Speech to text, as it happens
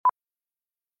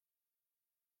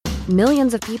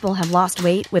Millions of people have lost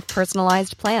weight with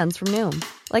personalized plans from Noom.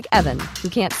 Like Evan, who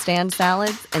can't stand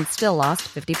salads and still lost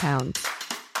 50 pounds.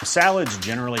 Salads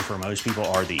generally for most people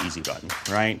are the easy button,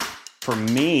 right? For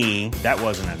me, that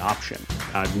wasn't an option.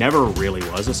 I never really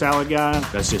was a salad guy.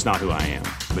 That's just not who I am.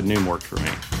 But Noom worked for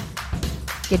me.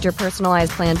 Get your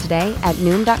personalized plan today at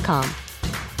Noom.com.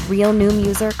 Real Noom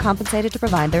user compensated to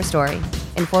provide their story.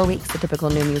 In 4 weeks, the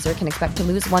typical Noom user can expect to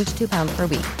lose 1 to 2 pounds per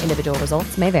week. Individual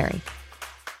results may vary.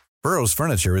 Burrow's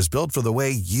furniture is built for the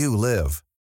way you live.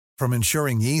 From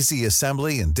ensuring easy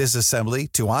assembly and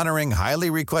disassembly to honoring highly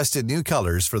requested new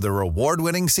colors for their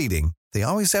award-winning seating, they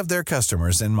always have their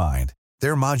customers in mind.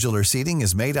 Their modular seating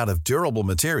is made out of durable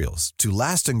materials to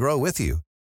last and grow with you.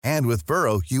 And with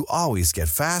Burrow, you always get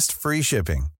fast, free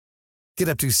shipping. Get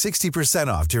up to 60%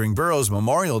 off during Burrow's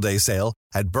Memorial Day sale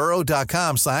at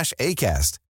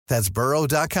burrow.com/ACAST. That's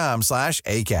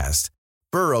burrow.com/ACAST.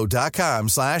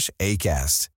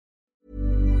 burrow.com/ACAST.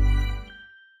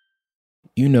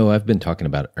 You know, I've been talking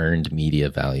about earned media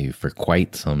value for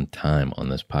quite some time on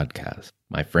this podcast.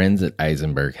 My friends at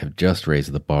Eisenberg have just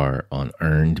raised the bar on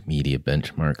earned media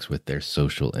benchmarks with their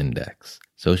Social Index.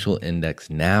 Social Index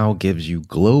now gives you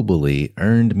globally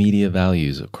earned media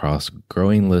values across a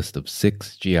growing list of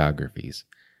 6 geographies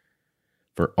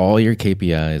for all your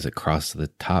KPIs across the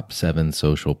top 7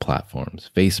 social platforms: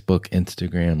 Facebook,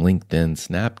 Instagram, LinkedIn,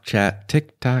 Snapchat,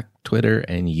 TikTok, Twitter,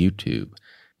 and YouTube.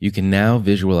 You can now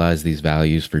visualize these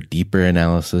values for deeper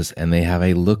analysis, and they have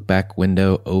a look-back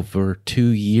window over 2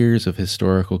 years of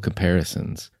historical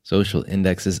comparisons. Social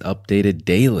Index is updated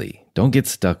daily. Don't get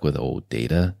stuck with old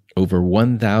data. Over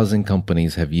 1,000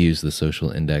 companies have used the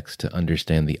Social Index to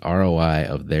understand the ROI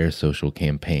of their social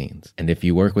campaigns. And if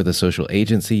you work with a social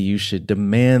agency, you should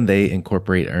demand they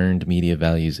incorporate earned media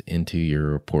values into your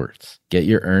reports. Get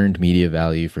your earned media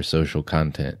value for social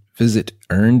content. Visit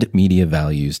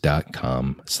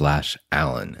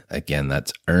earnedmediavalues.com/Alan. Again,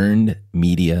 that's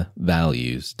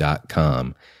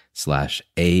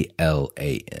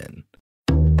earnedmediavalues.com/ALAN.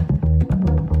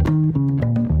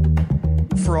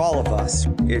 For all of us,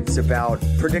 it's about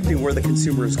predicting where the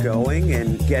consumer is going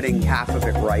and getting half of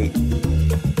it right.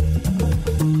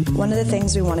 One of the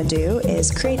things we want to do is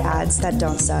create ads that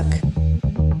don't suck.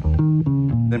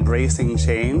 Embracing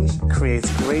change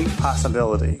creates great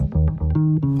possibility.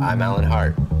 I'm Alan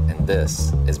Hart, and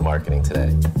this is Marketing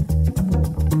Today.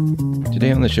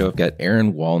 Today on the show, I've got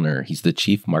Aaron Wollner. He's the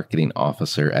Chief Marketing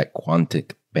Officer at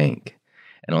Quontic Bank.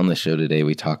 And on the show today,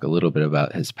 we talk a little bit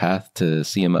about his path to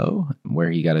CMO, where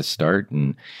he got his start,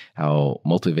 and how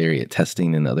multivariate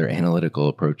testing and other analytical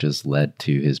approaches led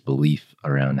to his belief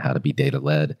around how to be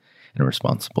data-led in a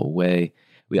responsible way.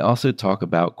 We also talk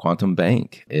about Quantum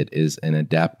Bank. It is an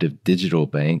adaptive digital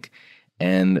bank.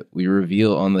 And we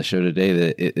reveal on the show today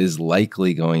that it is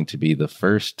likely going to be the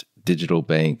first digital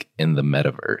bank in the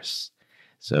metaverse.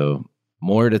 So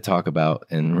more to talk about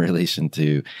in relation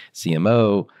to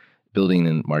CMO, building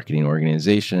and marketing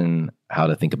organization, how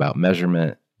to think about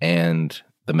measurement, and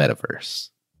the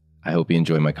metaverse. I hope you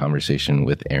enjoy my conversation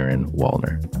with Aaron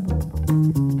Wollner.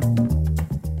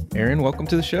 Aaron, welcome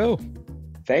to the show.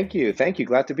 Thank you.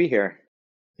 Glad to be here.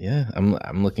 Yeah,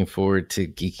 I'm looking forward to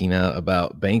geeking out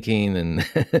about banking and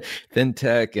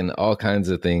fintech and all kinds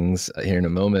of things here in a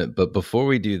moment. But before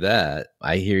we do that,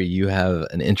 I hear you have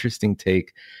an interesting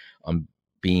take on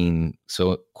being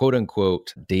so quote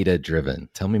unquote data driven.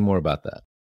 Tell me more about that.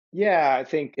 Yeah, I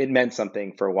think it meant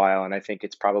something for a while, and I think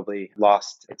it's probably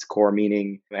lost its core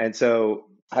meaning. And so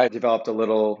I developed a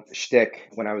little shtick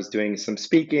when I was doing some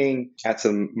speaking at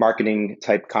some marketing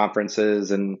type conferences.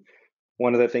 And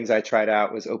one of the things I tried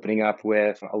out was opening up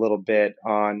with a little bit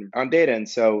on data. And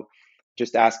so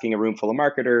just asking a room full of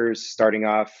marketers, starting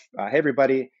off, hey,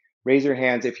 everybody, raise your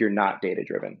hands if you're not data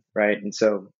driven, right? And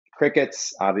so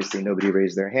crickets, obviously nobody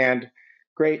raised their hand.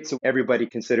 Great. So everybody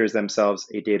considers themselves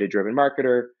a data driven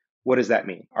marketer. What does that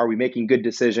mean? Are we making good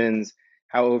decisions?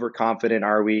 How overconfident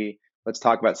are we? Let's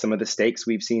talk about some of the mistakes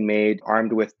we've seen made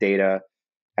armed with data.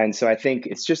 And so I think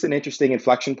it's just an interesting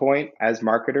inflection point as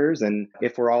marketers. And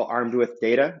if we're all armed with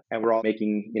data and we're all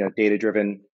making,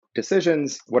 data-driven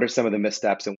decisions, what are some of the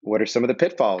missteps and what are some of the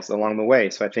pitfalls along the way?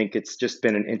 So I think it's just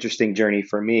been an interesting journey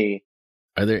for me.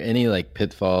 Are there any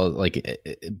pitfalls,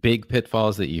 big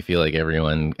pitfalls that you feel like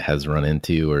everyone has run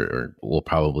into or will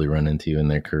probably run into in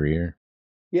their career?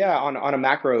 Yeah, on a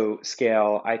macro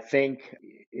scale, I think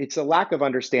it's a lack of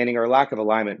understanding or lack of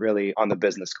alignment really on the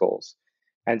business goals.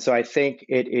 And so I think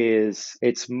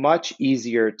it's much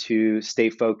easier to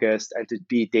stay focused and to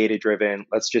be data-driven,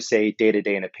 let's just say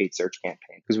day-to-day in a paid search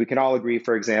campaign. Because we can all agree,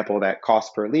 for example, that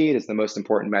cost per lead is the most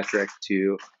important metric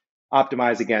to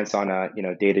optimize against on a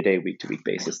day-to-day, week-to-week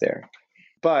basis there.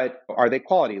 But are they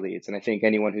quality leads? And I think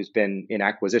anyone who's been in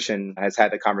acquisition has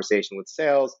had the conversation with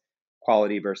sales,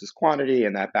 quality versus quantity,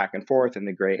 and that back and forth in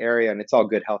the gray area. And it's all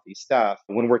good, healthy stuff.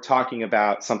 When we're talking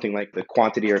about something like the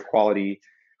quantity or quality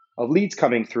of leads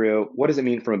coming through, what does it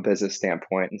mean from a business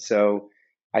standpoint? And so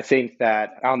I think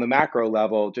that on the macro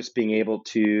level, just being able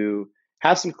to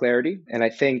have some clarity. And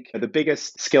I think the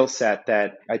biggest skill set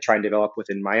that I try and develop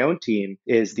within my own team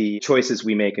is the choices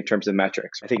we make in terms of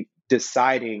metrics. I think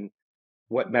deciding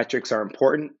what metrics are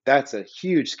important, that's a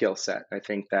huge skill set. I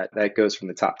think that goes from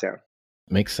the top down.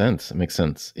 Makes sense. It makes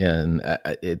sense. Yeah, and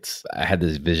I had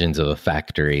these visions of a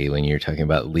factory when you're talking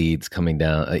about leads coming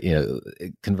down,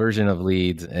 conversion of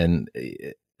leads, and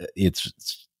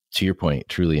it's to your point,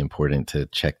 truly important to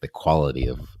check the quality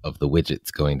of the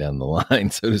widgets going down the line,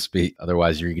 so to speak.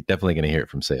 Otherwise, you're definitely going to hear it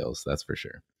from sales. That's for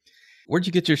sure. Where'd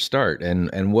you get your start,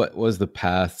 and what was the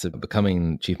path to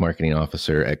becoming chief marketing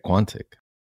officer at Quontic?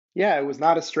 Yeah, it was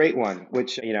not a straight one,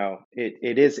 which,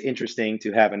 it is interesting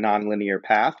to have a nonlinear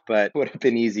path, but would have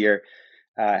been easier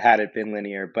had it been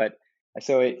linear. But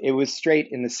so it was straight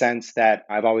in the sense that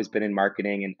I've always been in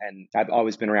marketing and I've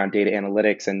always been around data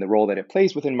analytics and the role that it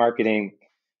plays within marketing.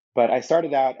 But I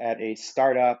started out at a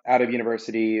startup out of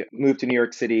university, moved to New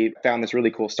York City, found this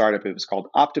really cool startup. It was called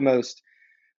Optimost.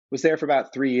 Was there for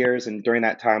about 3 years, and during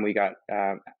that time, we got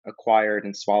acquired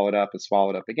and swallowed up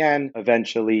again,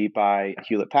 eventually by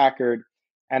Hewlett Packard.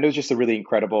 And it was just a really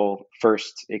incredible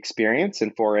first experience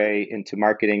and foray into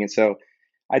marketing. And so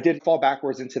I did fall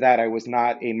backwards into that. I was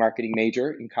not a marketing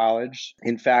major in college.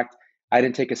 In fact, I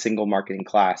didn't take a single marketing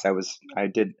class. I was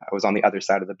on the other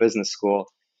side of the business school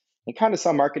and kind of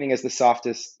saw marketing as the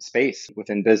softest space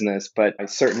within business, but I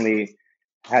certainly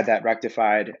had that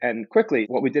rectified. And quickly,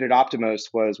 what we did at Optimost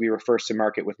was we were first to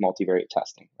market with multivariate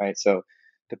testing, right? So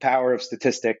the power of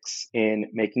statistics in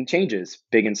making changes,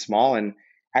 big and small. And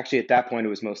actually, at that point, it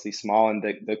was mostly small. And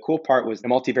the cool part was the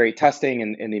multivariate testing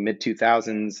in the mid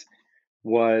 2000s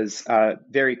was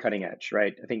very cutting edge,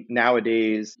 right? I think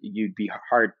nowadays you'd be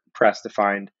hard pressed to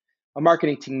find a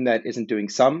marketing team that isn't doing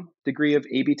some degree of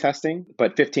A/B testing.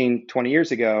 But 15, 20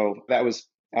 years ago, that was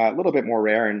a little bit more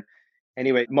rare. And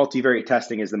anyway, multivariate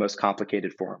testing is the most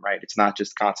complicated form, right? It's not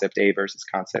just concept A versus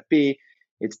concept B.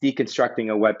 It's deconstructing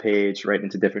a web page right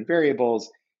into different variables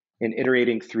and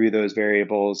iterating through those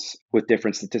variables with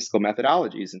different statistical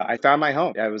methodologies. And I found my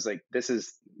home. I was like,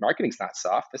 marketing's not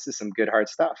soft. This is some good hard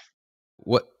stuff.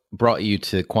 What brought you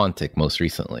to Quontic most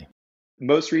recently?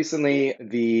 Most recently,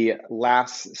 the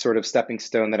last sort of stepping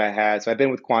stone that I had. So I've been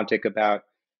with Quontic about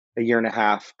a year and a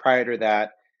half. Prior to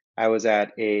that, I was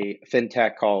at a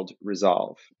fintech called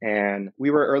Resolve, and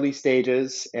we were early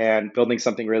stages and building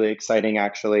something really exciting.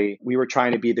 Actually, we were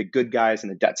trying to be the good guys in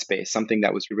the debt space, something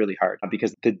that was really hard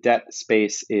because the debt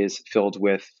space is filled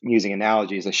with, using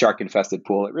analogies, a shark infested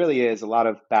pool. It really is a lot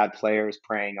of bad players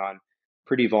preying on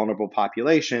pretty vulnerable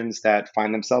populations that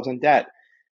find themselves in debt.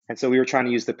 And so we were trying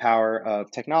to use the power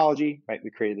of technology, right? We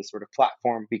created this sort of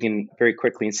platform. We can very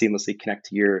quickly and seamlessly connect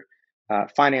to your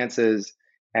finances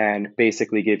and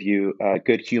basically give you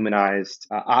good humanized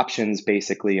options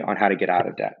basically on how to get out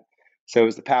of debt. So it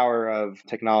was the power of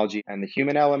technology and the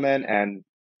human element. And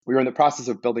we were in the process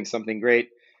of building something great.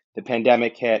 The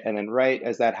pandemic hit. And then right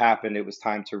as that happened, it was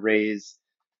time to raise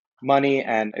money.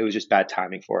 And it was just bad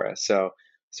timing for us. So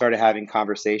started having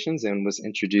conversations and was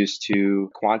introduced to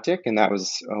Quontic. And that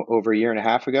was over a year and a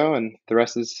half ago. And the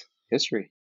rest is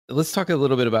history. Let's talk a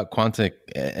little bit about Quontic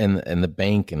and the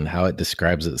bank and how it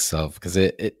describes itself. Because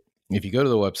if you go to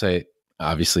the website,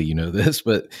 obviously you know this,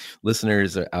 but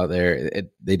listeners are out there,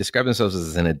 they describe themselves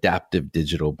as an adaptive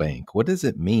digital bank. What does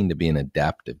it mean to be an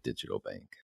adaptive digital bank?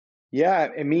 Yeah,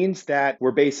 it means that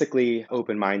we're basically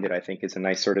open-minded, I think is a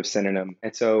nice sort of synonym.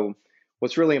 And so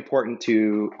what's really important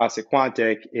to us at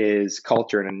Quontic is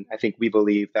culture. And I think we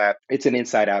believe that it's an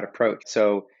inside-out approach.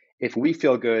 So if we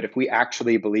feel good, if we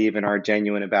actually believe and are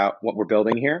genuine about what we're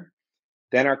building here,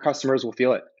 then our customers will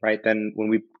feel it, right? Then when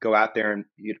we go out there and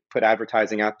you put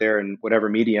advertising out there in whatever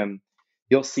medium,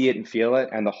 you'll see it and feel it,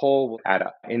 and the whole will add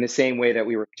up. In the same way that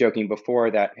we were joking before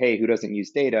that, hey, who doesn't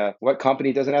use data? What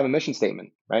company doesn't have a mission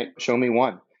statement, right? Show me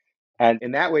one. And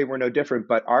in that way, we're no different,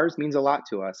 but ours means a lot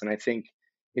to us. And I think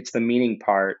it's the meaning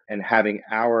part and having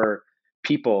our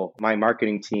people, my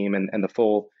marketing team and the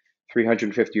full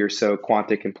 350 or so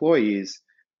Quontic employees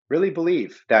really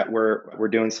believe that we're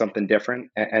doing something different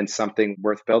and something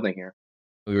worth building here.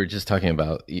 We were just talking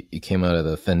about, you came out of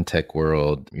the fintech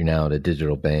world, you're now at a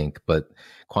digital bank, but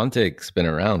Quontic's been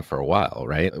around for a while,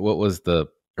 right? What was the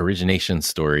origination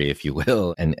story, if you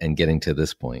will, and getting to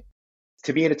this point?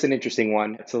 To me, it's an interesting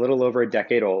one. It's a little over a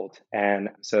decade old. And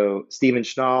so Steven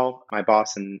Schnall, my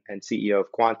boss and CEO of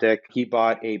Quontic, he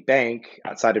bought a bank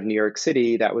outside of New York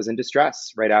City that was in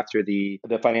distress right after the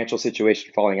financial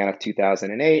situation falling out of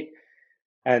 2008.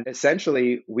 And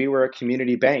essentially, we were a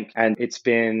community bank. And it's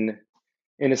been,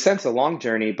 in a sense, a long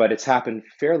journey, but it's happened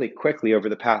fairly quickly over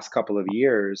the past couple of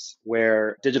years,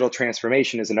 where digital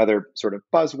transformation is another sort of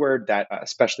buzzword that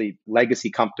especially legacy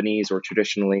companies or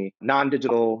traditionally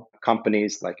non-digital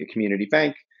companies like a community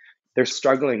bank, they're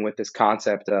struggling with this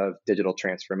concept of digital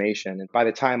transformation. And by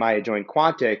the time I joined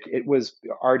Quontic, it was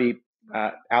already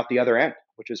out the other end,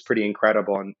 which was pretty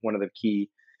incredible. And one of the key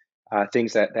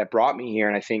things that brought me here.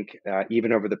 And I think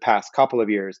even over the past couple of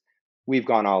years, we've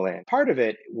gone all in. Part of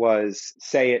it was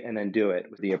say it and then do it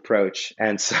with the approach.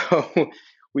 And so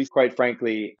we quite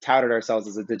frankly touted ourselves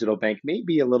as a digital bank,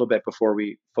 maybe a little bit before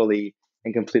we fully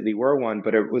and completely were one,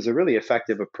 but it was a really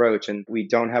effective approach. And we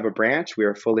don't have a branch. We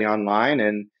are fully online.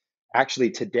 And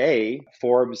actually today,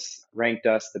 Forbes ranked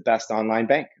us the best online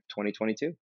bank of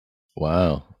 2022.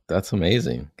 Wow, that's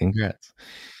amazing. Congrats.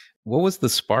 What was the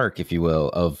spark, if you will,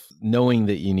 of knowing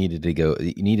that you needed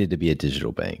to be a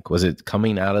digital bank? Was it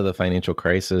coming out of the financial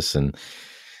crisis and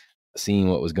seeing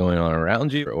what was going on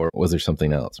around you, or was there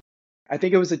something else? I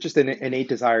think it was just an innate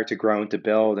desire to grow and to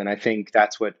build. And I think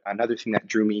that's what another thing that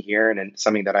drew me here and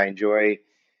something that I enjoy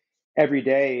every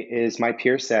day is my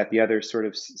peer set, the other sort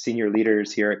of senior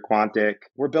leaders here at Quontic.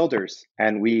 We're builders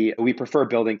and we prefer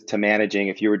building to managing.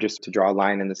 If you were just to draw a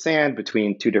line in the sand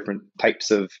between two different types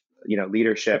of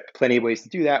leadership, plenty of ways to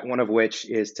do that. One of which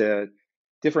is to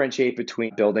differentiate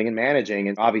between building and managing.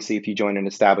 And obviously, if you join an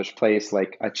established place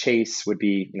like a Chase would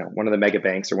be, one of the mega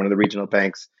banks or one of the regional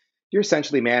banks, you're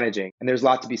essentially managing. And there's a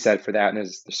lot to be said for that. And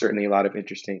there's certainly a lot of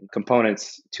interesting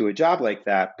components to a job like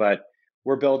that. But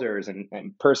we're builders. And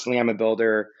personally, I'm a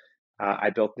builder. I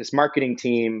built this marketing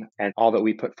team and all that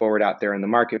we put forward out there in the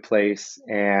marketplace.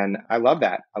 And I love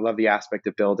that. I love the aspect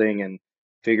of building and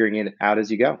figuring it out as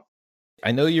you go.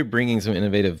 I know you're bringing some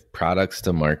innovative products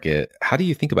to market. How do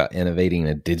you think about innovating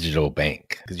a digital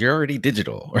bank? Because you're already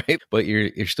digital, right? But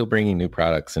you're still bringing new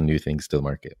products and new things to the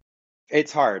market.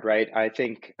 It's hard, right? I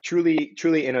think truly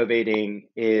innovating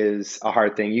is a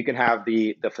hard thing. You can have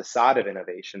the facade of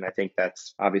innovation. I think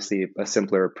that's obviously a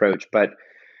simpler approach. But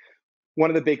one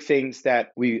of the big things that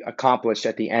we accomplished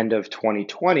at the end of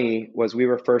 2020 was we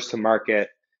were first to market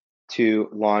to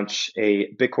launch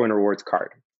a Bitcoin rewards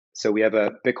card. So we have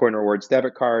a Bitcoin rewards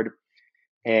debit card,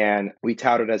 and we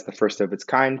tout it as the first of its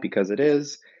kind because it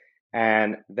is.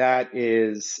 And that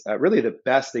is really the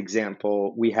best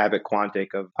example we have at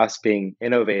Quontic of us being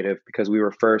innovative because we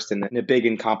were first in a big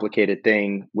and complicated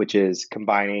thing, which is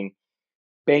combining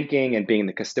banking and being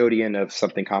the custodian of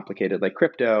something complicated like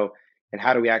crypto. And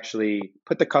how do we actually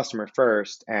put the customer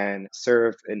first and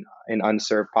serve an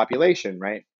unserved population,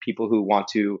 right? People who want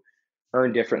to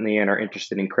earn differently and are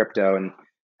interested in crypto. And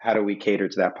how do we cater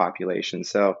to that population?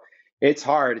 So it's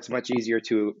hard. It's much easier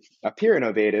to appear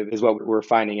innovative, is what we're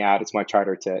finding out. It's much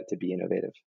harder to be innovative.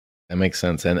 That makes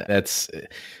sense. And that's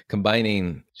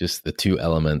combining just the two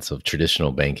elements of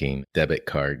traditional banking, debit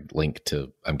card linked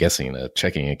to, I'm guessing, a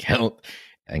checking account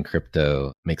and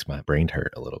crypto makes my brain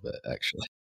hurt a little bit, actually.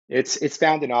 It's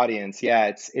found an audience. Yeah,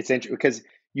 it's interesting because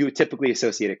you would typically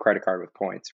associate a credit card with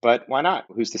points, but why not?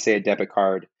 Who's to say a debit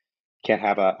card can't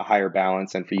have a higher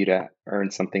balance and for you to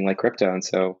earn something like crypto? And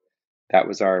so that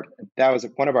was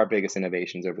one of our biggest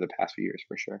innovations over the past few years,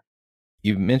 for sure.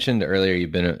 You mentioned earlier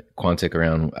you've been at Quontic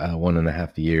around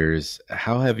 1.5 years.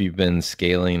 How have you been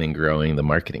scaling and growing the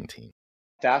marketing team?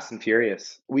 Fast and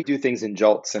furious. We do things in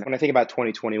jolts. And when I think about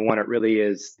 2021, it really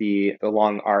is the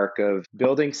long arc of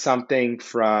building something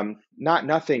from not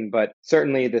nothing, but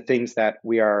certainly the things that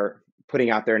we are putting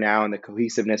out there now and the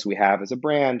cohesiveness we have as a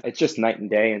brand. It's just night and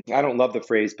day. And I don't love the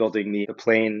phrase building the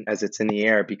plane as it's in the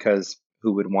air, because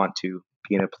who would want to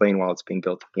be in a plane while it's being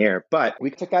built in the air? But we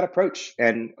took that approach.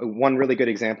 And one really good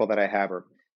example that I have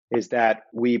is that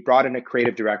we brought in a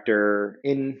creative director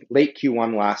in late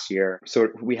Q1 last year. So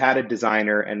we had a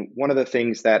designer, and one of the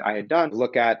things that I had done,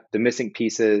 look at the missing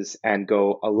pieces and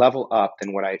go a level up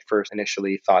than what I first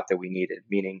initially thought that we needed,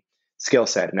 meaning skill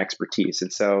set and expertise.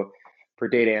 And so for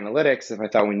data analytics, if I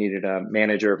thought we needed a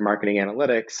manager of marketing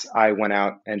analytics, I went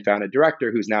out and found a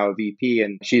director who's now a VP,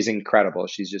 and she's incredible.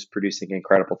 She's just producing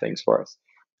incredible things for us.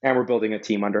 And we're building a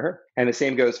team under her. And the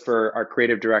same goes for our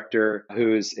creative director,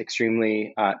 who's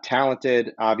extremely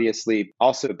talented, obviously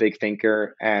also a big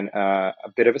thinker and a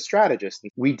bit of a strategist.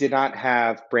 We did not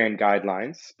have brand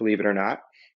guidelines, believe it or not.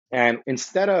 And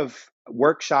instead of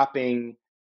workshopping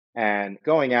and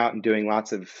going out and doing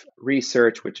lots of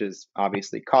research, which is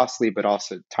obviously costly, but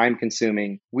also time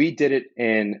consuming. We did it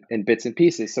in bits and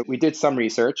pieces. So we did some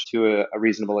research to a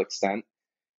reasonable extent.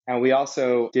 And we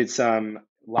also did some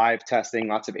live testing,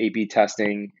 lots of A/B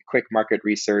testing, quick market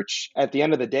research. At the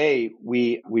end of the day,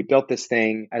 we built this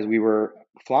thing as we were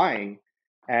flying,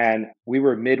 and we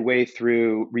were midway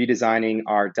through redesigning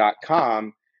our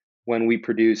 .com when we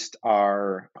produced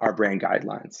our brand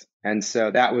guidelines. And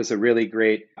so that was a really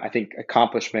great, I think,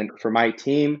 accomplishment for my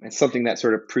team, and something that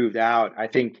sort of proved out. I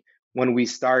think when we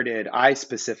started, I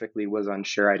specifically was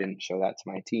unsure. I didn't show that to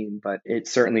my team, but it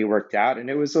certainly worked out. And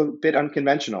it was a bit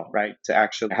unconventional, right? To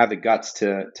actually have the guts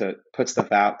to put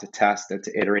stuff out, to test, and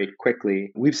to iterate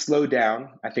quickly. We've slowed down.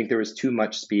 I think there was too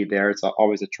much speed there. It's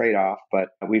always a trade-off, but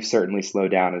we've certainly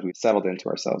slowed down as we've settled into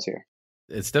ourselves here.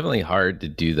 It's definitely hard to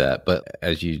do that. But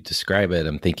as you describe it,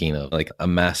 I'm thinking of like a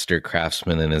master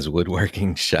craftsman in his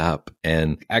woodworking shop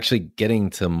and actually getting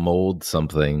to mold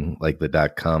something like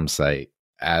the .com site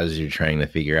as you're trying to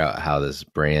figure out how this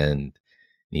brand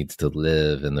needs to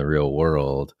live in the real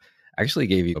world, actually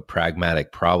gave you a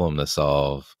pragmatic problem to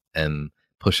solve and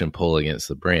push and pull against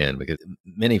the brand. Because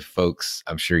many folks,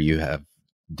 I'm sure you have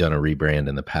done a rebrand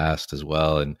in the past as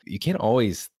well, and you can't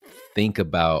always think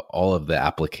about all of the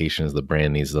applications the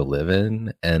brand needs to live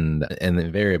in, and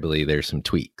invariably there's some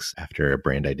tweaks after a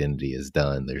brand identity is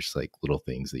done. There's like little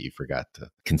things that you forgot to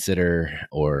consider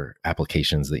or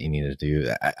applications that you need to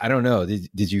do. I don't know,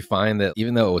 did you find that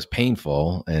even though it was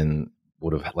painful and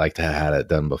would have liked to have had it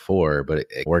done before, but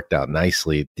it worked out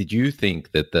nicely, did you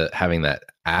think that having that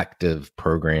active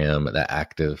program, that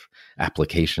active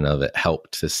application of it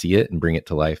helped to see it and bring it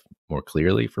to life more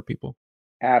clearly for people?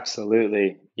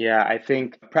 Absolutely. Yeah, I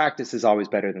think practice is always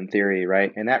better than theory,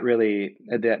 right? And that really,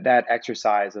 that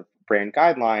exercise of brand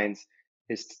guidelines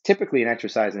is typically an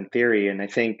exercise in theory. And I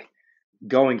think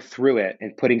going through it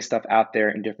and putting stuff out there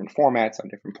in different formats on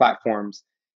different platforms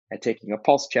and taking a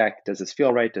pulse check, does this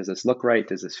feel right? Does this look right?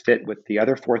 Does this fit with the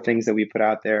other 4 things that we put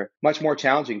out there? Much more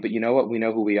challenging, but you know what? We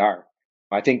know who we are.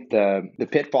 I think the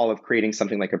pitfall of creating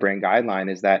something like a brand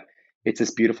guideline is that it's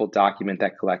this beautiful document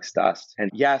that collects dust.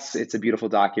 And yes, it's a beautiful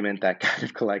document that kind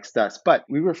of collects dust, but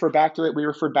we refer back to it. We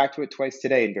referred back to it twice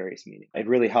today in various meetings. It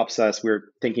really helps us. We're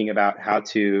thinking about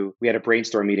we had a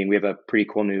brainstorm meeting. We have a pretty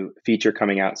cool new feature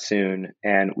coming out soon,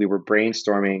 and we were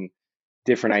brainstorming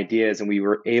different ideas, and we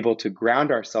were able to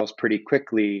ground ourselves pretty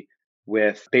quickly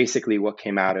with basically what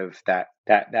came out of that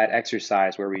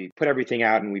exercise where we put everything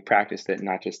out and we practiced it,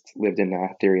 not just lived in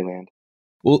theory land.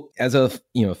 Well, as a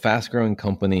fast growing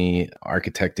company,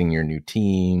 architecting your new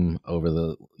team over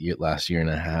the last year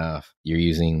and a half, you're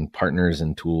using partners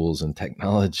and tools and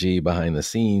technology behind the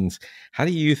scenes. How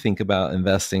do you think about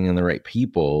investing in the right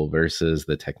people versus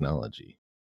the technology?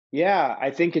 Yeah,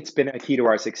 I think it's been a key to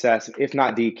our success, if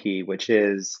not the key, which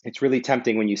is it's really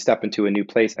tempting when you step into a new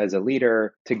place as a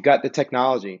leader to gut the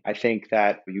technology. I think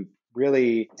that you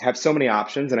really have so many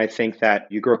options, and I think that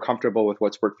you grow comfortable with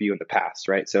what's worked for you in the past,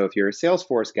 right? So if you're a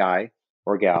Salesforce guy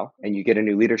or gal and you get a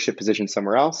new leadership position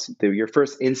somewhere else, your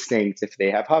first instinct, if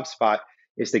they have HubSpot,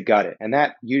 is to gut it. And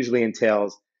that usually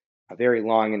entails a very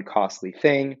long and costly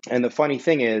thing. And the funny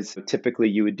thing is, typically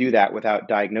you would do that without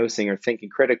diagnosing or thinking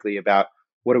critically about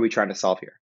what are we trying to solve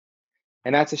here?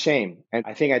 And that's a shame. And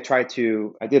I think I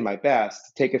did my best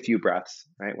to take a few breaths,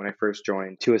 right, when I first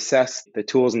joined, to assess the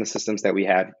tools and the systems that we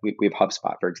had. We have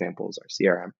HubSpot, for example, as our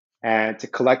CRM, and to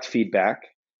collect feedback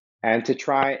and to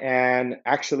try and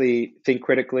actually think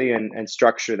critically and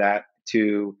structure that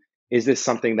to, is this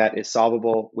something that is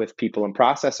solvable with people and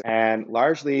process? And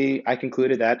largely, I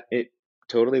concluded that it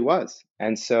totally was.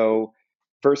 And so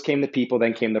first came the people,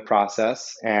 then came the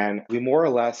process, and we more or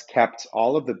less kept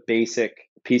all of the basic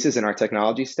pieces in our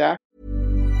technology stack.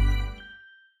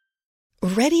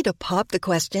 Ready to pop the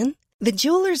question? The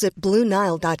jewelers at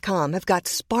BlueNile.com have got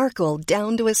sparkle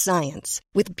down to a science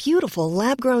with beautiful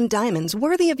lab-grown diamonds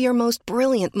worthy of your most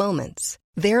brilliant moments.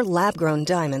 Their lab-grown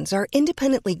diamonds are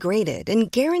independently graded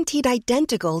and guaranteed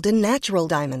identical to natural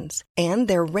diamonds, and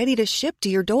they're ready to ship to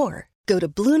your door. Go to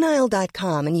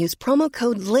BlueNile.com and use promo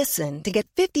code LISTEN to get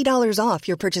 $50 off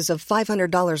your purchase of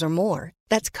 $500 or more.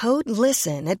 That's code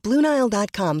LISTEN at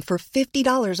BlueNile.com for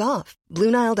 $50 off.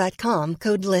 BlueNile.com,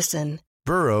 code LISTEN.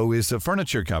 Burrow is a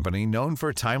furniture company known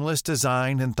for timeless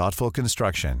design and thoughtful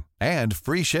construction, and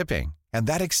free shipping, and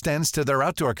that extends to their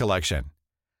outdoor collection.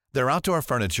 Their outdoor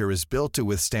furniture is built to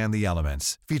withstand the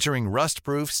elements, featuring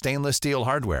rust-proof stainless steel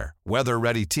hardware,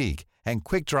 weather-ready teak, and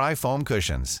quick-dry foam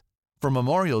cushions. For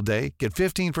Memorial Day, get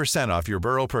 15% off your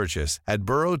Burrow purchase at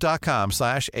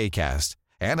burrow.com/ACAST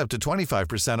and up to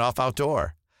 25% off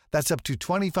outdoor. That's up to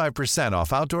 25%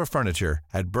 off outdoor furniture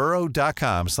at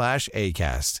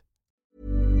burrow.com/ACAST.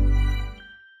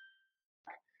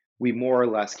 We more or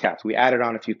less kept. We added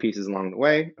on a few pieces along the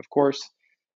way, of course,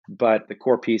 but the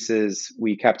core pieces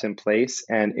we kept in place.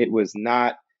 And it was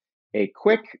not a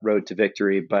quick road to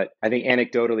victory, but I think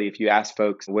anecdotally, if you ask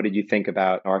folks, what did you think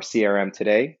about our CRM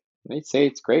today? They'd say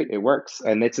it's great, it works.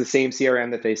 And it's the same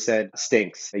CRM that they said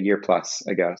stinks a year plus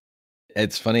ago.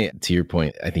 It's funny, to your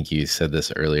point, I think you said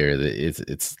this earlier, that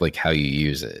it's like how you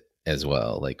use it as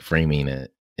well, like framing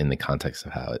it in the context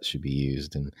of how it should be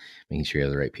used and making sure you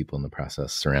have the right people in the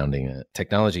process surrounding it.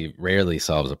 Technology rarely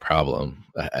solves a problem,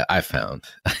 I found.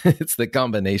 It's the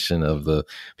combination of the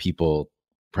people,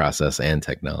 process, and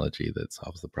technology that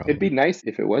solves the problem. It'd be nice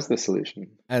if it was the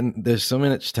solution. And there's so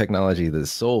much technology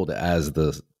that's sold as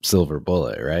the silver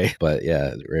bullet, right? But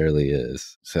yeah, it rarely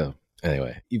is. So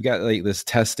anyway, you've got like this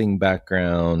testing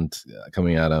background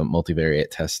coming out of multivariate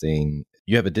testing.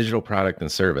 You have a digital product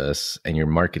and service, and you're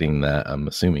marketing that, I'm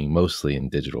assuming, mostly in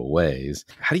digital ways.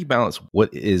 How do you balance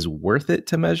what is worth it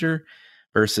to measure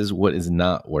versus what is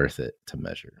not worth it to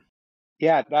measure?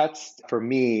 Yeah, that's for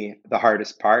me the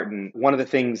hardest part. And one of the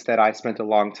things that I spent a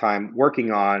long time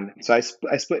working on. So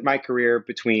I split my career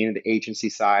between the agency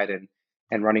side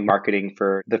and running marketing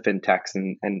for the fintechs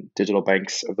and digital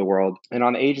banks of the world. And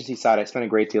on the agency side, I spent a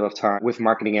great deal of time with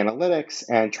marketing analytics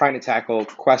and trying to tackle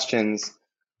questions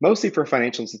mostly for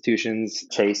financial institutions,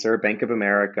 Chase or Bank of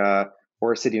America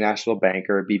or City National Bank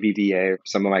or BBVA,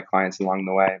 some of my clients along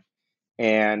the way.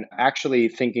 And actually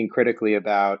thinking critically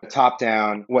about top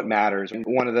down, what matters. And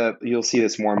you'll see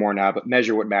this more and more now, but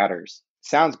measure what matters.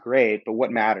 Sounds great, but what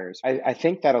matters? I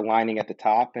think that aligning at the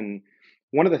top, and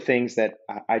one of the things that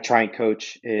I try and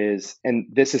coach is, and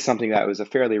this is something that was a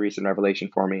fairly recent revelation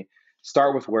for me,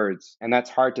 start with words. And that's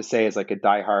hard to say as like a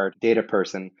diehard data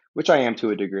person, which I am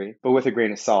to a degree, but with a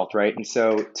grain of salt, right? And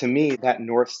so to me, that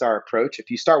North Star approach,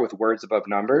 if you start with words above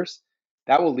numbers,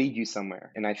 that will lead you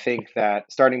somewhere. And I think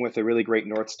that starting with a really great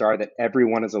North Star that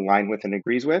everyone is aligned with and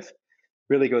agrees with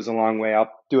really goes a long way.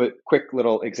 I'll do a quick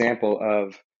little example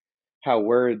of how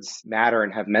words matter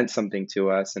and have meant something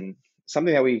to us, and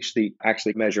something that we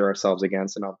actually measure ourselves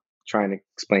against. And I'll try and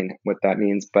explain what that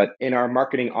means. But in our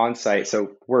marketing on-site,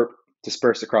 so we're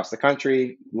dispersed across the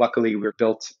country. Luckily, we're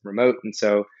built remote. And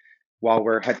so while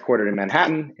we're headquartered in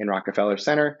Manhattan, in Rockefeller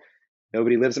Center,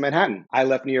 nobody lives in Manhattan. I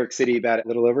left New York City about a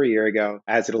little over a year ago,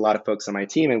 as did a lot of folks on my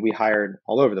team, and we hired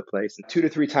all over the place. And 2 to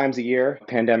 3 times a year,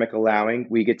 pandemic allowing,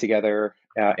 we get together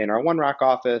in our One Rock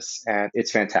office, and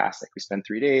it's fantastic. We spend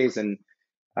 3 days, and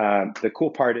the cool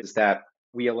part is that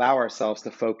we allow ourselves to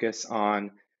focus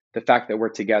on the fact that we're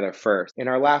together first. In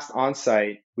our last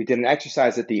onsite, we did an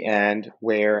exercise at the end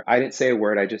where I didn't say a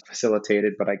word, I just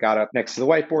facilitated, but I got up next to the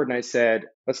whiteboard and I said,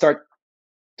 let's start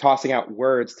tossing out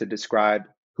words to describe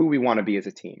who we want to be as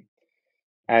a team.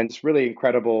 And it's really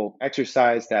incredible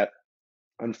exercise that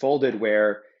unfolded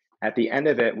where at the end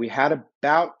of it, we had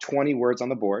about 20 words on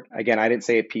the board. Again, I didn't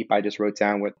say a peep. I just wrote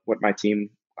down what my team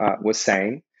was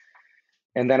saying.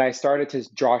 And then I started to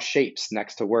draw shapes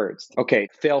next to words. Okay,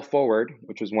 fail forward,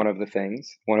 which was one of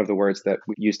the words that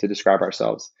we used to describe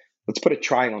ourselves. Let's put a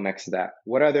triangle next to that.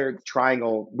 What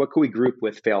could we group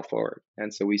with fail forward?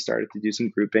 And so we started to do some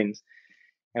groupings.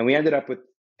 And we ended up with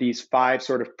these 5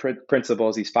 sort of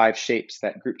principles, these 5 shapes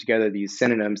that group together these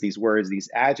synonyms, these words, these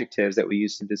adjectives that we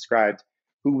used to describe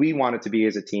who we wanted to be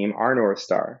as a team, our North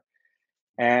Star.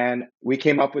 And we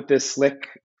came up with this slick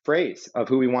phrase of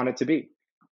who we wanted to be.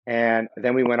 And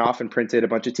then we went off and printed a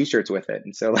bunch of t-shirts with it.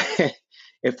 And so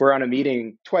if we're on a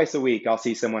meeting twice a week, I'll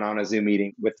see someone on a Zoom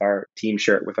meeting with our team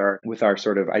shirt, with our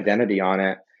sort of identity on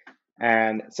it.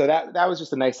 And so that was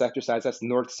just a nice exercise. That's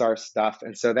North Star stuff.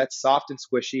 And so that's soft and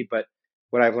squishy, but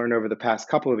what I've learned over the past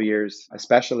couple of years,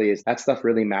 especially, is that stuff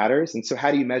really matters. And so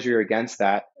how do you measure against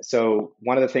that? So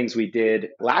one of the things we did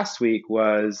last week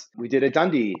was we did a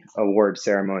Dundie Award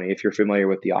ceremony, if you're familiar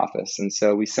with The Office. And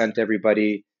so we sent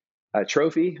everybody a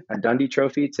Dundie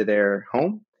trophy to their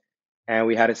home. And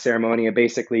we had a ceremony, and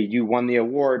basically you won the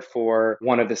award for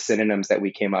one of the synonyms that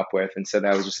we came up with. And so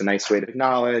that was just a nice way to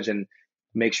acknowledge and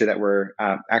make sure that we're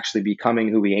actually becoming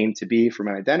who we aim to be from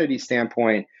an identity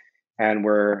standpoint. And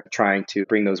we're trying to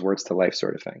bring those words to life,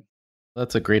 sort of thing.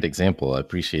 That's a great example. I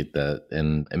appreciate that.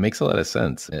 And it makes a lot of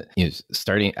sense.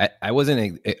 I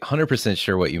wasn't 100%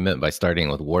 sure what you meant by starting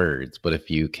with words, but if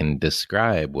you can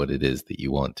describe what it is that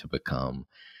you want to become,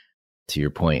 to your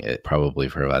point, it probably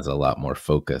provides a lot more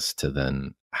focus to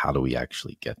then how do we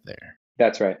actually get there?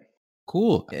 That's right.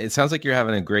 Cool. It sounds like you're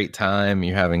having a great time.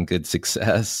 You're having good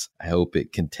success. I hope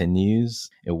it continues.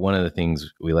 And one of the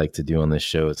things we like to do on this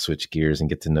show is switch gears and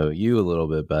get to know you a little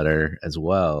bit better as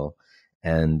well.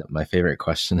 And my favorite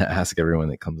question to ask everyone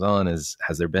that comes on is,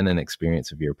 has there been an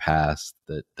experience of your past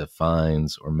that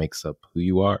defines or makes up who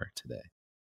you are today?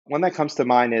 One that comes to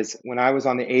mind is when I was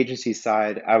on the agency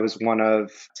side, I was one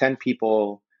of 10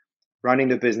 people running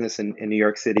the business in New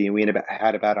York City. And we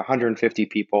had about 150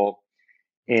 people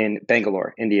in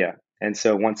Bangalore, India. And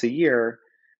so once a year,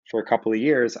 for a couple of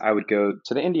years, I would go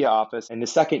to the India office. And the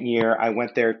second year, I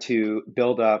went there to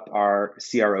build up our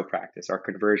CRO practice, our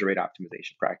conversion rate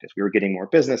optimization practice. We were getting more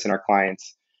business and our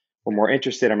clients were more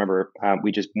interested. I remember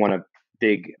we just won a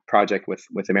big project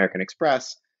with American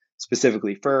Express,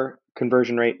 specifically for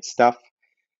conversion rate stuff.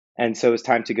 And so it was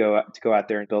time to go out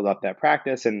there and build up that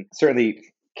practice, and certainly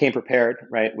came prepared,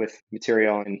 right, with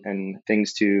material and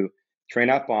things to train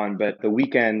up on. But the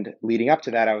weekend leading up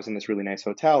to that, I was in this really nice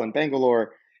hotel in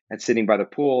Bangalore and sitting by the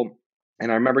pool.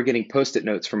 And I remember getting Post-it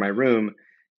notes from my room.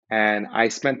 And I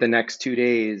spent the next 2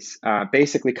 days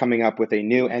basically coming up with a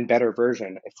new and better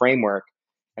version, a framework.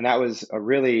 And that was a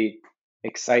really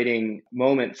exciting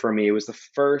moment for me. It was the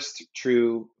first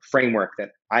true framework that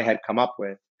I had come up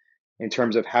with in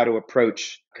terms of how to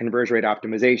approach conversion rate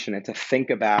optimization and to think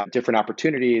about different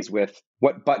opportunities with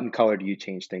what button color do you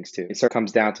change things to. So it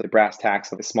comes down to the brass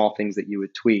tacks of the small things that you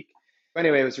would tweak.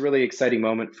 Anyway, it was a really exciting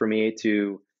moment for me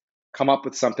to come up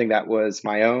with something that was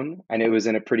my own. And it was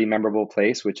in a pretty memorable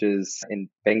place, which is in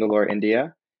Bangalore,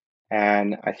 India.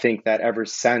 And I think that ever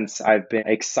since I've been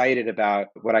excited about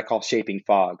what I call shaping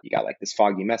fog. You got like this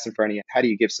foggy mess in front of you. How do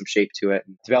you give some shape to it?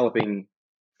 Developing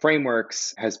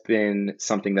frameworks has been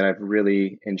something that I've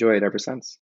really enjoyed ever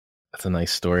since. That's a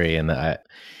nice story. And I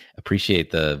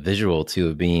appreciate the visual too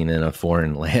of being in a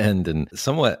foreign land and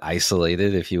somewhat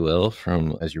isolated, if you will,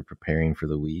 from as you're preparing for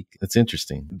the week. It's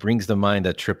interesting. It brings to mind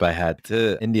a trip I had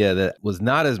to India that was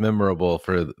not as memorable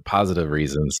for positive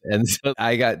reasons. And so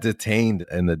I got detained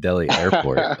in the Delhi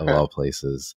airport of all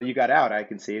places. You got out, I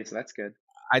can see, so that's good.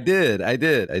 I did.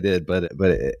 But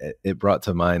it brought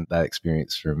to mind that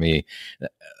experience for me.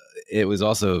 It was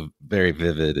also very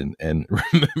vivid and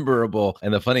memorable.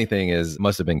 And the funny thing is,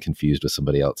 must have been confused with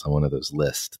somebody else on one of those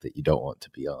lists that you don't want to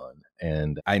be on.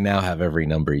 And I now have every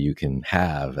number you can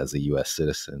have as a US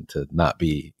citizen to not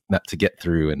to get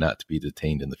through and not to be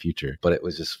detained in the future. But it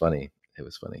was just funny. It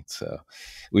was funny. So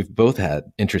we've both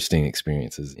had interesting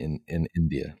experiences in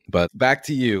India. But back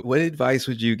to you. What advice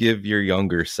would you give your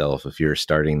younger self if you're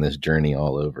starting this journey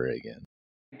all over again?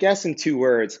 I guess in 2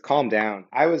 words, calm down.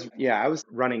 I was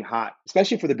running hot,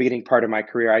 especially for the beginning part of my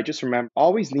career. I just remember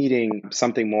always needing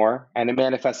something more. And it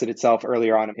manifested itself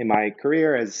earlier on in my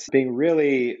career as being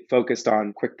really focused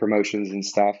on quick promotions and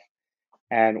stuff.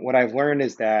 And what I've learned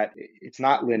is that it's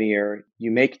not linear.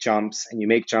 You make jumps, and you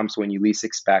make jumps when you least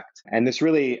expect. And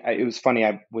it was funny.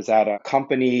 I was at a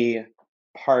company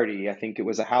party. I think it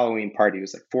was a Halloween party. It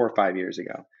was like 4 or 5 years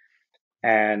ago.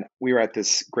 And we were at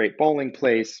this great bowling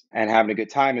place and having a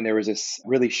good time. And there was this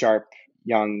really sharp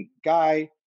young guy,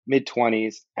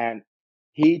 mid-20s, and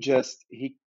he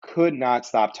could not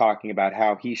stop talking about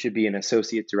how he should be an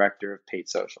associate director of paid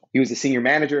social. He was the senior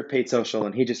manager of paid social,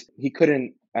 and he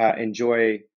couldn't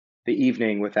enjoy the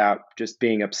evening without just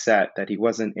being upset that he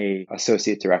wasn't a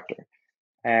associate director.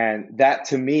 And that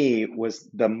to me was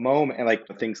the moment. And like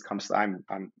things come, I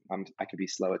can be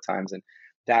slow at times, and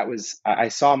I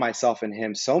saw myself in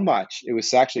him so much. It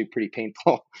was actually pretty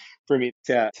painful for me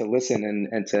to listen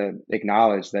and to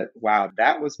acknowledge that, wow,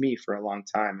 that was me for a long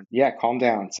time. Yeah, calm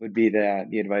down would be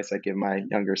the advice I give my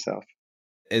younger self.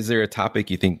 Is there a topic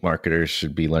you think marketers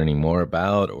should be learning more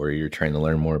about, or you're trying to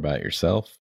learn more about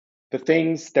yourself? The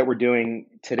things that we're doing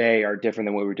today are different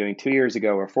than what we were doing 2 years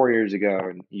ago or 4 years ago.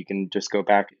 And you can just go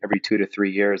back every 2 to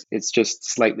 3 years. It's just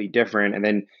slightly different. And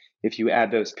then if you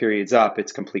add those periods up,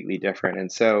 it's completely different.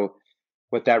 And so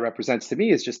what that represents to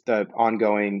me is just the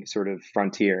ongoing sort of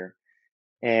frontier.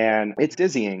 And it's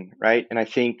dizzying, right? And I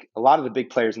think a lot of the big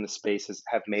players in the space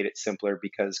have made it simpler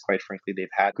because, quite frankly, they've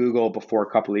had Google before a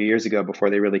couple of years ago,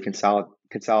 before they really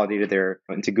consolidated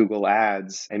into Google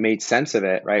Ads and made sense of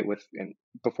it, right? And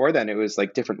before then, it was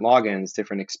like different logins,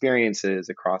 different experiences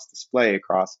across display,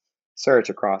 across search,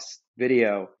 across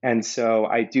video. And so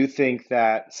I do think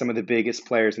that some of the biggest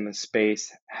players in the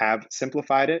space have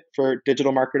simplified it for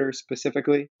digital marketers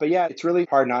specifically. But yeah, it's really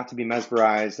hard not to be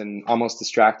mesmerized and almost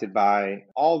distracted by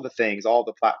all the things, all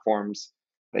the platforms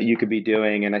that you could be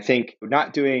doing. And I think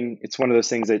it's one of those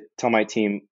things that tell my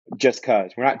team, just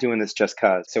cause. We're not doing this just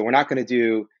cause. So we're not going to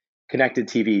do connected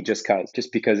TV just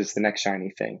because it's the next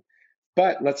shiny thing.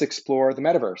 But let's explore the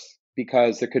metaverse,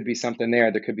 because there could be something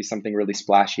there. There could be something really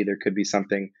splashy. There could be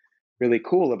something really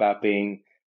cool about being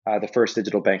the first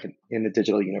digital bank in the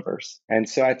digital universe. And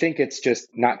so I think it's just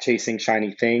not chasing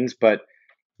shiny things, but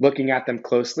looking at them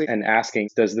closely and asking,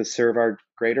 does this serve our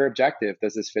greater objective?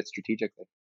 Does this fit strategically?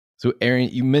 So, Aaron,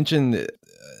 you mentioned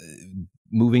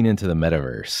moving into the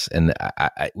metaverse, and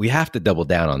we have to double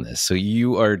down on this. So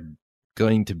you are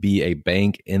going to be a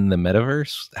bank in the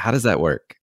metaverse? How does that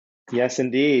work? Yes,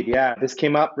 indeed. Yeah, this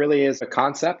came up really as a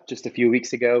concept just a few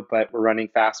weeks ago, but we're running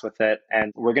fast with it.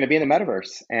 And we're going to be in the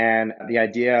metaverse. And the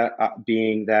idea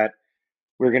being that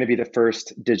we're going to be the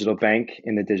first digital bank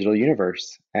in the digital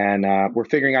universe. And we're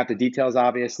figuring out the details,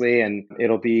 obviously, and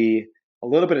it'll be a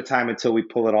little bit of time until we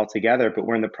pull it all together. But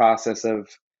we're in the process of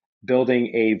building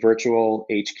a virtual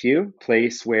HQ,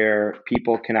 place where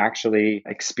people can actually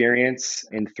experience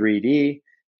in 3D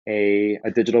a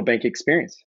digital bank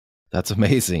experience. That's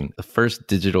amazing. The first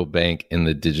digital bank in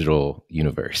the digital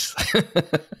universe.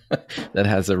 That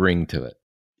has a ring to it.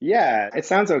 Yeah, it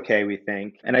sounds okay, we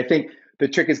think. And I think the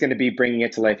trick is going to be bringing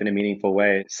it to life in a meaningful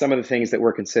way. Some of the things that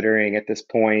we're considering at this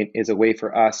point is a way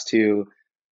for us to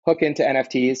hook into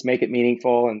NFTs, make it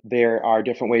meaningful. And there are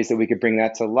different ways that we could bring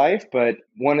that to life. But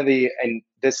and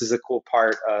this is a cool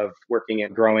part of working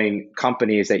and growing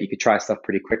companies, that you could try stuff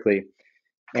pretty quickly.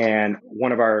 And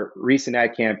one of our recent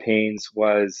ad campaigns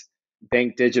was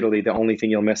bank digitally. The only thing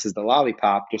you'll miss is the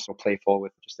lollipop, just so playful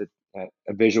with just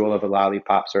a visual of a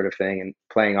lollipop sort of thing, and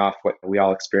playing off what we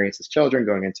all experience as children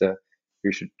going into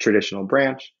your traditional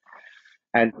branch.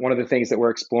 And one of the things that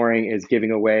we're exploring is giving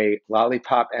away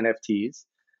lollipop NFTs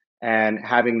and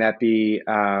having that be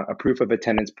a proof of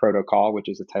attendance protocol, which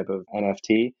is a type of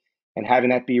NFT, and having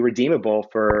that be redeemable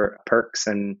for perks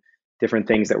and different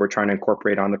things that we're trying to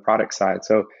incorporate on the product side.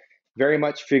 So very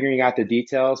much figuring out the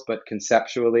details, but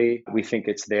conceptually, we think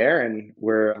it's there, and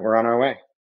we're on our way.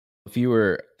 If you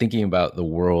were thinking about the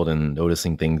world and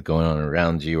noticing things going on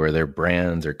around you, are there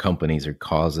brands or companies or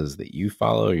causes that you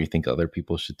follow or you think other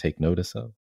people should take notice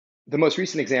of? The most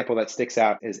recent example that sticks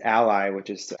out is Ally, which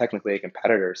is technically a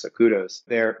competitor, so kudos.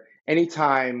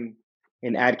 Anytime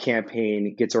an ad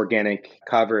campaign gets organic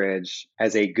coverage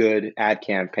as a good ad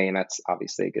campaign, that's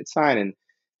obviously a good sign. And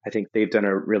I think they've done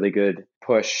a really good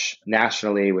push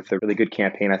nationally with a really good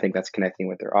campaign. I think that's connecting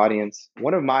with their audience.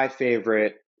 One of my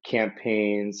favorite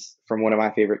campaigns from one of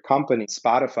my favorite companies,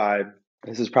 Spotify,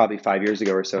 this is probably 5 years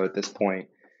ago or so at this point,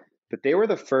 but they were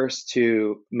the first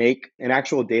to make an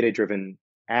actual data-driven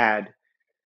ad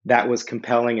that was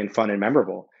compelling and fun and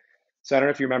memorable. So I don't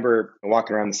know if you remember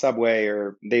walking around the subway,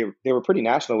 or they were pretty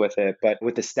national with it, but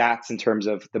with the stats in terms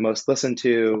of the most listened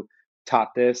to,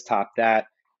 top this, top that,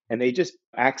 and they just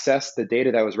accessed the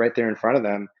data that was right there in front of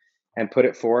them and put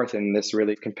it forth in this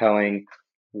really compelling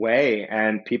way.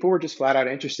 And people were just flat out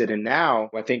interested. And now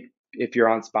I think if you're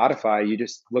on Spotify, you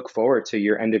just look forward to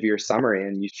your end of year summary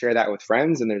and you share that with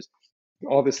friends. And there's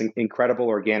all this incredible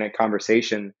organic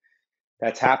conversation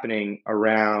that's happening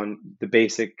around the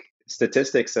basic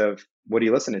statistics of what are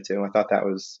you listening to. I thought that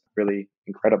was really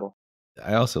incredible.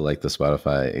 I also like the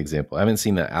Spotify example. I haven't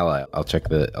seen the Ally. I'll check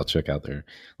out their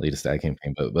latest ad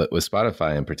campaign. But with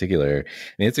Spotify in particular,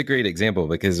 I mean, it's a great example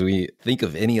because we think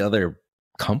of any other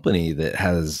company that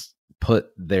has put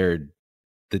the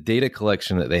data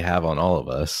collection that they have on all of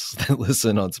us that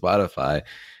listen on Spotify,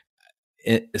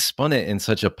 it spun it in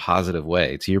such a positive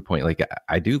way. To your point, like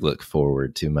I do look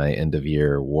forward to my end of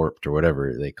year warped or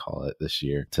whatever they call it this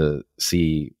year to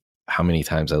see how many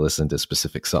times I listen to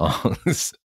specific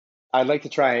songs. I'd like to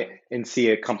try and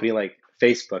see a company like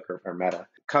Facebook or Meta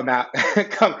come out,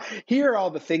 here are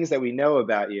all the things that we know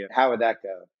about you. How would that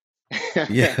go?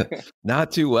 Yeah,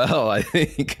 not too well, I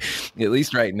think, at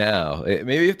least right now.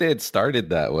 Maybe if they had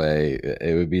started that way,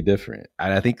 it would be different.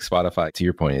 And I think Spotify, to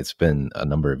your point, it's been a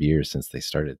number of years since they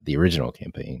started the original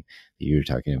campaign that you were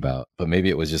talking about. But maybe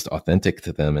it was just authentic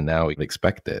to them and now we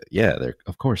expect it. Yeah,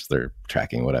 of course they're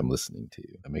tracking what I'm listening to.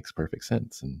 That makes perfect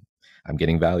sense. And I'm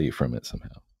getting value from it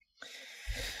somehow.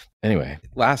 Anyway,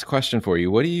 last question for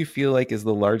you. What do you feel like is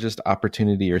the largest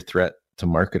opportunity or threat to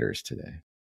marketers today?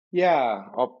 Yeah,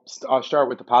 I'll start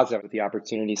with the positive, with the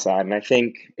opportunity side. And I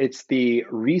think it's the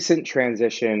recent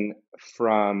transition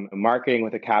from marketing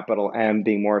with a capital M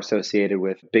being more associated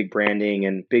with big branding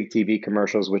and big TV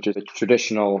commercials, which is a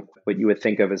traditional, what you would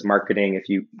think of as marketing if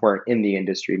you weren't in the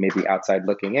industry, maybe outside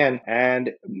looking in.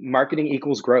 And marketing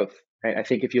equals growth. I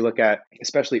think if you look at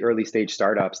especially early stage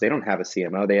startups, they don't have a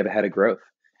CMO, they have a head of growth.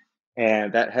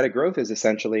 And that head of growth is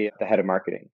essentially the head of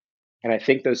marketing. And I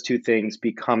think those two things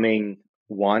becoming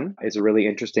one is a really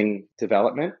interesting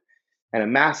development and a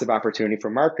massive opportunity for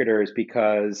marketers,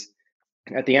 because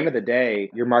At the end of the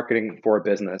day, you're marketing for a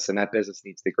business and that business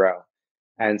needs to grow.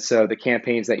 And so the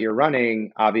campaigns that you're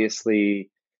running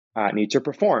obviously need to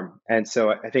perform. And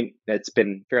so I think that's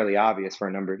been fairly obvious for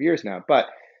a number of years now. But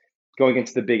going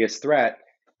into the biggest threat,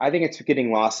 I think it's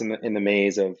getting lost in the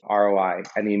maze of ROI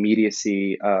and the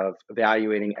immediacy of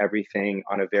evaluating everything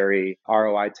on a very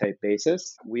ROI type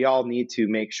basis. We all need to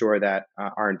make sure that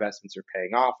our investments are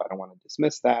paying off. I don't want to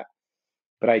dismiss that.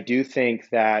 But I do think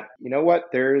that, you know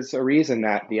what, there's a reason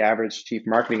that the average chief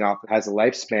marketing officer has a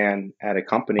lifespan at a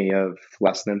company of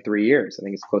less than 3 years. I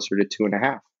think it's closer to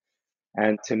 2.5.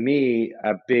 And to me,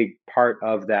 a big part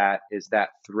of that is that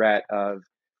threat of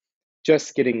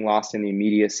just getting lost in the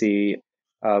immediacy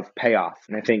of payoff.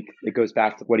 And I think it goes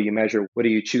back to what do you measure? What do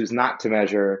you choose not to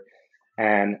measure?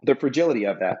 And the fragility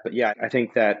of that. But yeah, I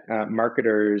think that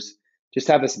marketers just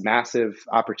have this massive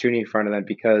opportunity in front of them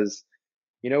because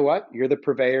you know what? You're the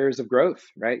purveyors of growth,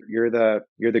 right? You're the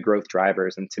growth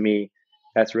drivers. And to me,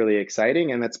 that's really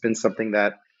exciting. And that's been something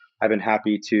that I've been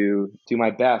happy to do my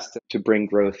best to bring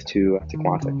growth to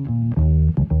Quontic.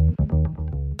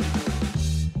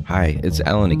 Hi, it's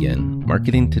Alan again.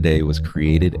 Marketing Today was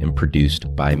created and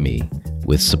produced by me,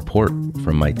 with support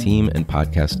from my team and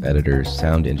podcast editors,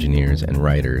 sound engineers, and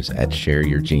writers at Share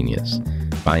Your Genius.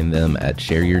 Find them at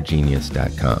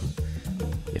shareyourgenius.com.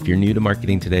 If you're new to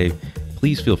Marketing Today,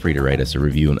 please feel free to write us a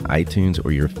review on iTunes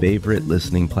or your favorite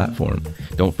listening platform.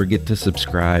 Don't forget to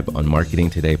subscribe on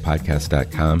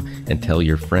marketingtodaypodcast.com and tell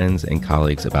your friends and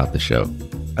colleagues about the show.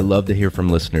 I love to hear from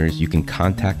listeners. You can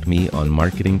contact me on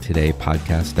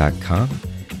marketingtodaypodcast.com.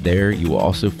 There you will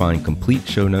also find complete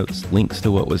show notes, links to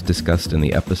what was discussed in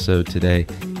the episode today,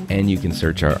 and you can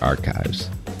search our archives.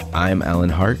 I'm Alan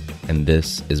Hart, and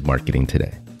this is Marketing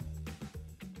Today.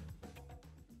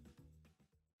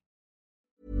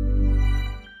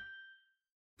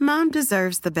 Mom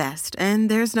deserves the best,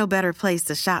 and there's no better place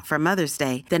to shop for Mother's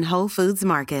Day than Whole Foods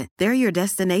Market. They're your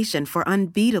destination for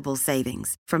unbeatable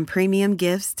savings, from premium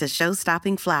gifts to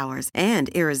show-stopping flowers and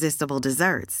irresistible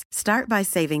desserts. Start by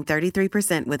saving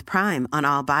 33% with Prime on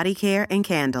all body care and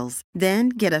candles. Then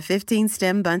get a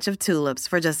 15-stem bunch of tulips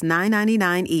for just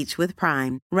 $9.99 each with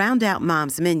Prime. Round out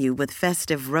Mom's menu with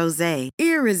festive rosé,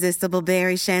 irresistible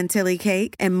berry chantilly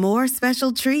cake, and more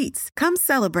special treats. Come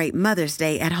celebrate Mother's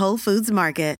Day at Whole Foods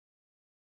Market.